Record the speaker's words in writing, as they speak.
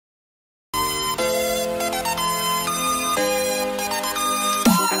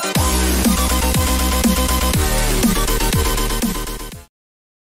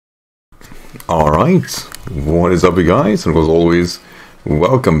Alright, what is up you guys, and as always,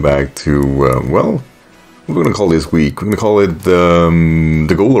 welcome back to, well, what we're going to call this week. We're going to call it the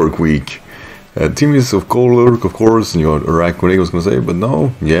Golurk week. Team is of Golurk, of course, and you know, Arachnid was going to say, but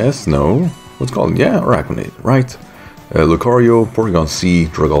no, yes, no, what's it called? Yeah, Arachnid, right. Lucario, Porygon C,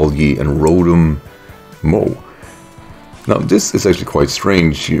 Dragalge, and Rotom Mo. Now, this is actually quite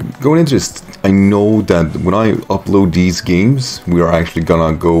strange. Going into this, I know that when I upload these games, we are actually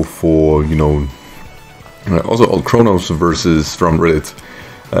gonna go for, you know, also all Cronos versus from Reddit,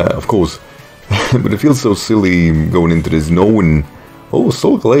 of course. But it feels so silly going into this knowing, oh,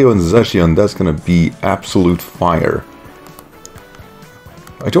 SOLAGALEO and Zacian, that's gonna be absolute fire.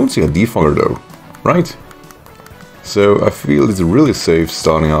 I don't see a defunger though, right? So I feel it's really safe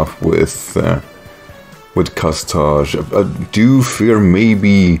starting off with Custage. I do fear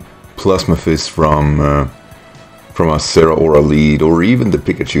maybe Plasma Fist from a Serra or a lead, or even the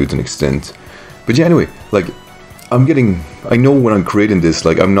Pikachu to an extent. But yeah, anyway, like, I know when I'm creating this,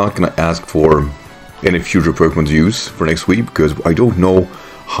 like, I'm not gonna ask for any future Pokemon to use for next week, because I don't know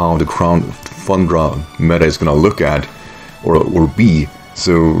how the Crown Fundra meta is gonna look at, or be.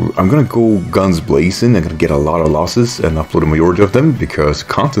 So I'm gonna go guns blazing. I'm gonna get a lot of losses and upload a majority of them, because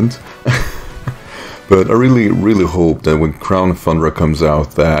content. But I really hope that when Crown Fundra comes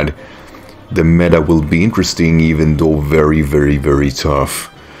out that the meta will be interesting, even though very tough.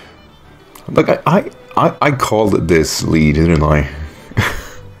 Like I called this lead, didn't I?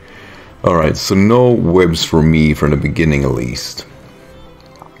 Alright, so no webs for me from the beginning at least.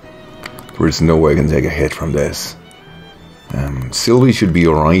 There is no way I can take a hit from this. Sylvie should be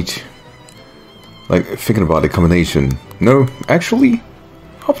alright. Like, thinking about the combination. No, actually,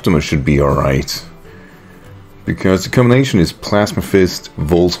 Optimus should be alright. Because the combination is Plasma Fist,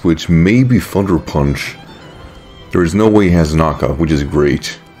 Volt Switch, maybe Thunder Punch. There is no way he has knockoff, which is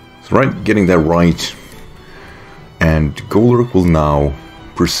great. So right, getting that right. And Golurk will now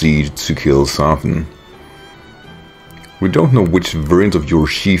proceed to kill something. We don't know which variant of your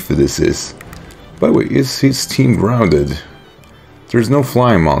Sheaf this is. By the way, is his team grounded? There's no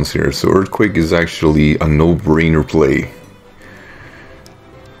flying mons here, so Earthquake is actually a no-brainer play.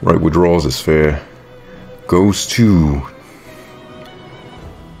 Right, withdrawals is fair. Goes to...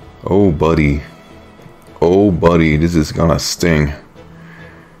 oh buddy, this is gonna sting.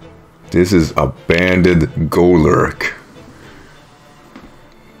 This is a banded Golurk.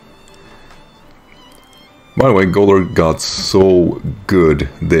 By the way, Golurk got so good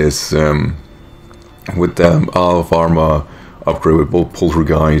this with the Alpharma upgrade with both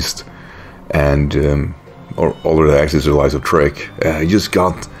Poltergeist and or all of the access to Lies of Trek. He just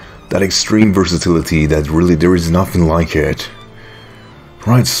got that extreme versatility that really there is nothing like it.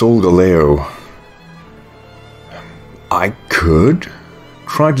 Right, SOLAGALEO. I could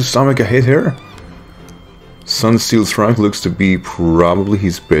try to stomach a hit here. Sunsteel Strike looks to be probably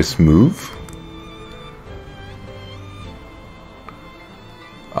his best move.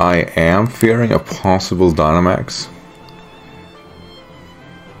 I am fearing a possible Dynamax.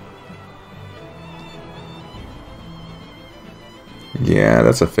 Yeah,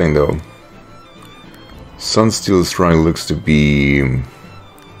 that's a thing though. Sunsteel Strike looks to be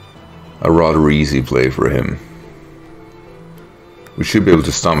a rather easy play for him. We should be able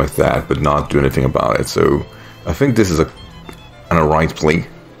to stomach that, but not do anything about it. So I think this is a right play.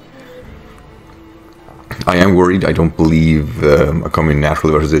 I am worried. I don't believe a coming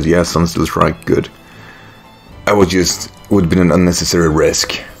naturally versus it. Yeah, Sunsteel Strike, good. I would have been an unnecessary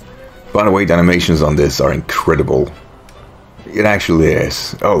risk. By the way, the animations on this are incredible. It actually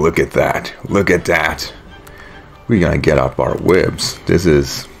is. Oh, look at that. Look at that. We're gonna get up our webs.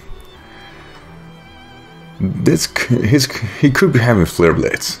 He could be having Flare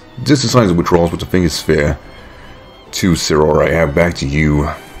Blitz. This is signs of withdrawals, which I think is fair. To Serora, I have back to you.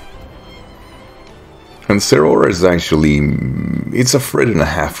 And Serora is actually, it's a threat and a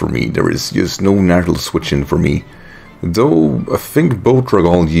half for me. There is just no natural switch-in for me. Though, I think both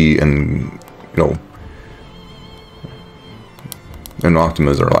Dragalge and, you know, and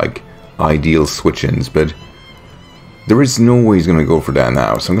Optimus are like ideal switch-ins, but there is no way he's gonna go for that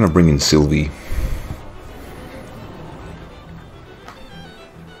now, so I'm gonna bring in Sylvie.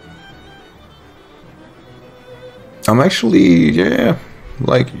 I'm actually, yeah,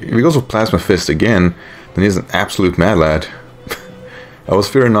 like, if he goes with Plasma Fist again, then he's an absolute mad lad. I was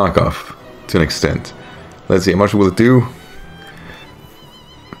fearing knockoff, to an extent. Let's see, how much will it do?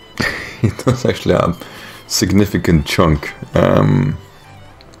 It does actually have significant chunk.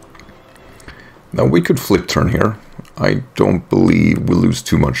 Now we could flip turn here. I don't believe we lose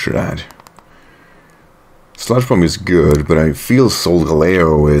too much to that. Sludge Bomb is good, but I feel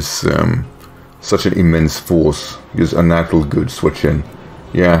SOLAGALEO is such an immense force. Just a natural good switch in.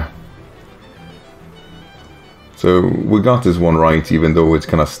 Yeah. So we got this one right, even though it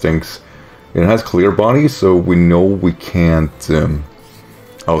kind of stinks. It has clear body, so we know we can't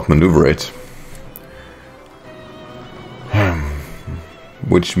outmaneuver it.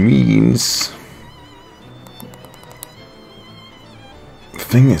 Which means... The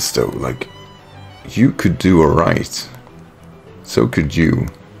thing is though, like, you could do alright. So could you.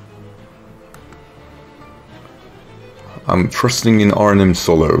 I'm trusting in Arnhem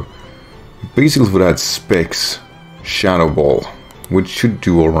Solo. Basically for that Specs Shadow Ball, which should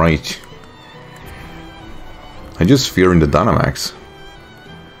do alright. I just fear in the Dynamax.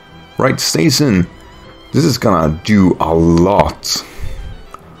 Right, Stason. This is gonna do a lot.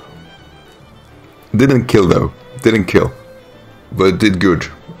 Didn't kill though. Didn't kill. But did good.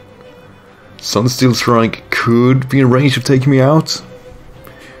 Sunsteel Strike could be in range of taking me out.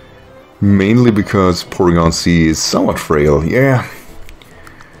 Mainly because Porygon C is somewhat frail. Yeah.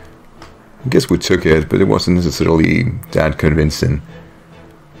 I guess we took it, but it wasn't necessarily that convincing.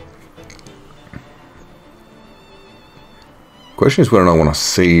 Question is whether or not I want to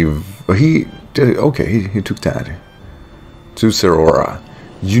save. He did. Okay, he took that. To Zeraora.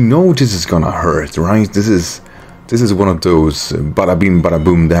 You know this is gonna hurt, right? This is one of those bada bing bada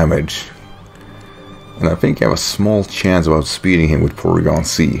boom damage. And I think I have a small chance of outspeeding him with Porygon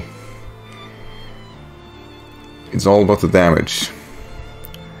C. It's all about the damage.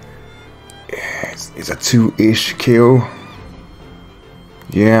 It's a 2-ish KO.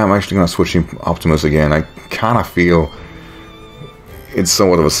 Yeah, I'm actually gonna switch in Optimus again. I kinda feel it's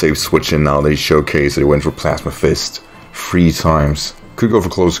somewhat of a safe switch in now. They showcase that it went for Plasma Fist 3 times. Could go for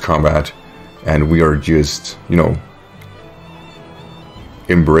close combat, and we are just, you know,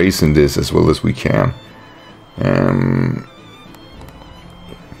 embracing this as well as we can.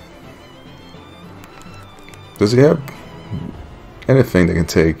 Does he have anything that can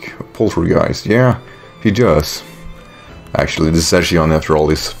take Poltergeist? Yeah, he does. Actually, this is actually on after all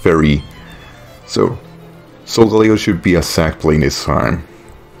this fairy. So, SOLAGALEO should be a sack plane this time.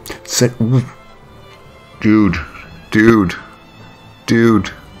 Dude.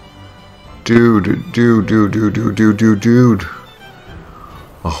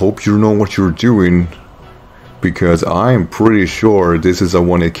 I hope you know what you're doing, because I'm pretty sure this is a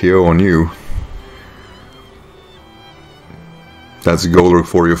 1-hit KO on you. That's Golurk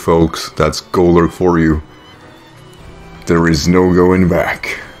for you, folks. That's Golurk for you. There is no going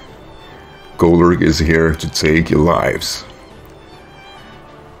back. Golurk is here to take your lives.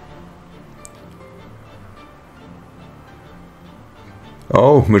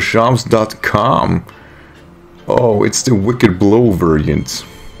 Oh, Mashams.com. Oh, it's the Wicked Blow variant.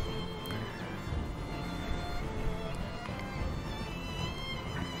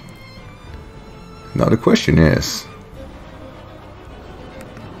 Now the question is,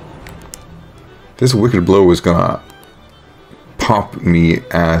 this Wicked Blow is gonna pop me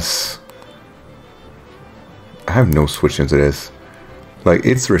as... I have no switch into this. Like,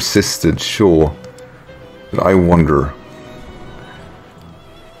 it's resisted, sure, but I wonder.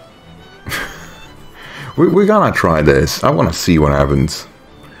 We're gonna try this. I wanna see what happens.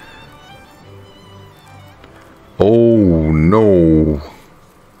 Oh no.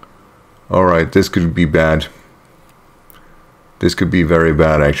 Alright, this could be bad. This could be very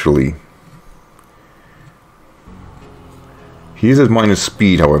bad, actually. He's at minus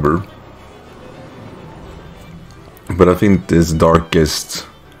speed, however. But I think this darkest...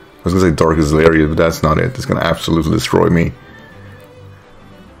 I was gonna say darkest area, but that's not it. It's gonna absolutely destroy me.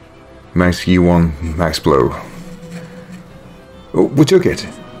 Max E1, Max Blow. Oh, we took it.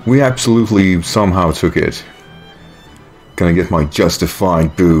 We absolutely somehow took it. Gonna get my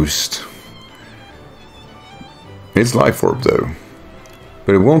justified boost. It's Life Orb though.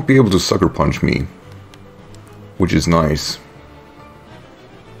 But it won't be able to Sucker Punch me. Which is nice.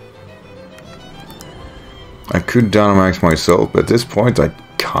 I could Dynamax myself, but at this point I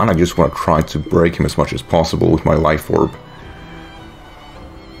kinda just want to try to break him as much as possible with my Life Orb.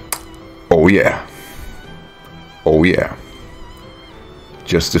 Oh yeah. Oh yeah.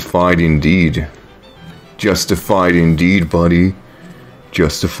 Justified indeed. Justified indeed, buddy.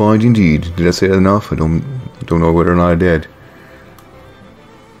 Justified indeed. Did I say that enough? I don't know whether or not I did.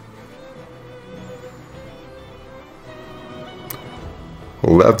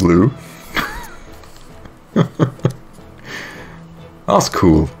 Well, that blew. That's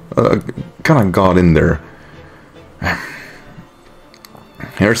cool. Kind of got in there.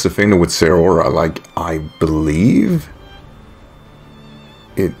 Here's the thing with Zeraora, like, I believe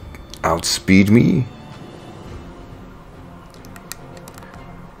it outspeed me.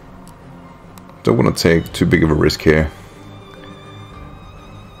 don't want to take too big of a risk here.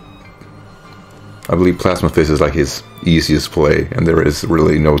 I believe Plasma Fist is like his easiest play, and there is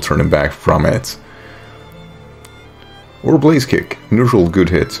really no turning back from it. Or Blaze Kick, neutral, good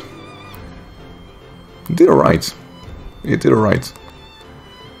hit. It did alright. It did alright.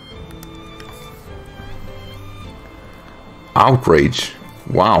 Outrage.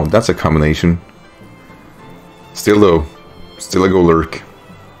 Wow, that's a combination. Still though, still a Golurk.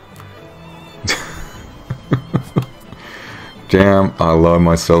 Damn, I love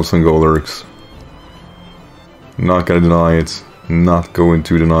myself some Golurks. Not gonna deny it. Not going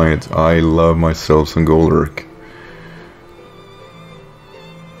to deny it. I love myself some Golurk.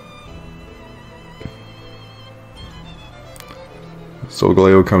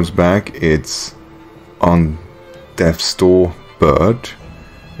 SOLAGALEO comes back. It's on death's door, but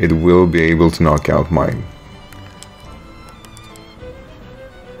it will be able to knock out mine.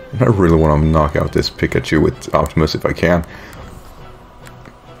 I really want to knock out this Pikachu with Optimus if I can.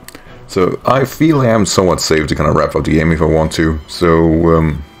 So I feel I am somewhat safe to kind of wrap up the game if I want to. So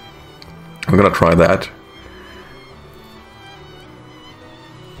I'm gonna try that.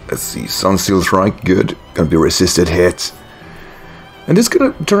 Let's see, Sunsteel Strike, good. Gonna be resisted hit. And this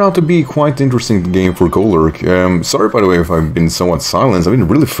could turn out to be quite an interesting game for Golurk. Sorry, by the way, if I've been somewhat silenced. I've been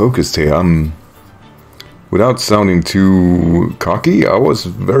really focused here. Without sounding too cocky, I was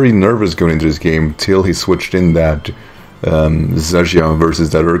very nervous going into this game till he switched in that Zergia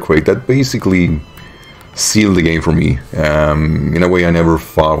versus that Earthquake. That basically sealed the game for me. In a way I never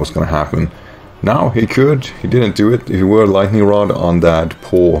thought was going to happen. Now, he could. He didn't do it. If he were Lightning Rod on that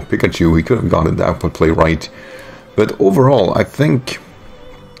poor Pikachu, he could have gotten the output play right. But overall, I think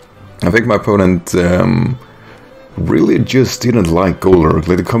my opponent really just didn't like Golurk.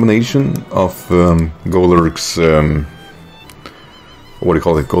 Like the combination of Golurk's what do you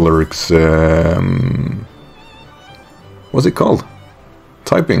call it? Golurk's what's it called?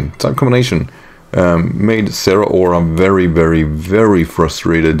 Type combination made Zeraora very, very, very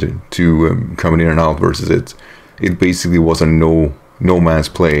frustrated to come in and out versus it. It basically was a no man's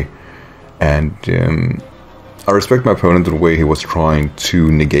play, and I respect my opponent the way he was trying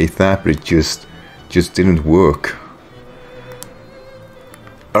to negate that, but it just didn't work.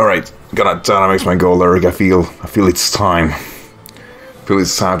 Alright, gonna Dynamax my Golurk. I feel it's time. I feel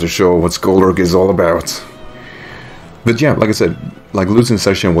it's time to show what Golurk is all about. But yeah, like I said, like losing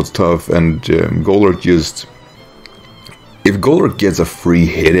session was tough, and Golurk just... If Golurk gets a free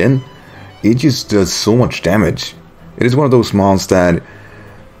hit in, it just does so much damage. It is one of those mons that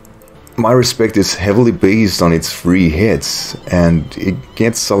my respect is heavily based on its free hits, and it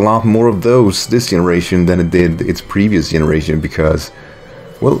gets a lot more of those this generation than it did its previous generation because,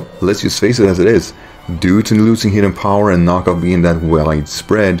 well, let's just face it as it is, due to losing hidden power and knockoff being that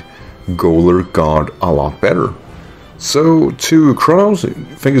widespread, Golurk got a lot better. So, to Cronos,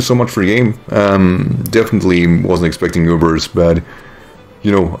 thank you so much for the game. Definitely wasn't expecting Ubers, but,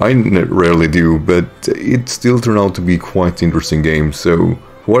 you know, I rarely do, but it still turned out to be quite an interesting game, so...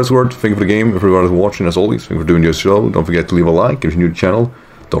 For what it's worth, thank you for the game. If you're watching, as always, thank you for doing your show. Don't forget to leave a like if you're new to the channel.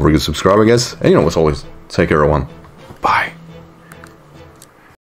 Don't forget to subscribe, I guess. And you know, as always, take care, everyone. Bye.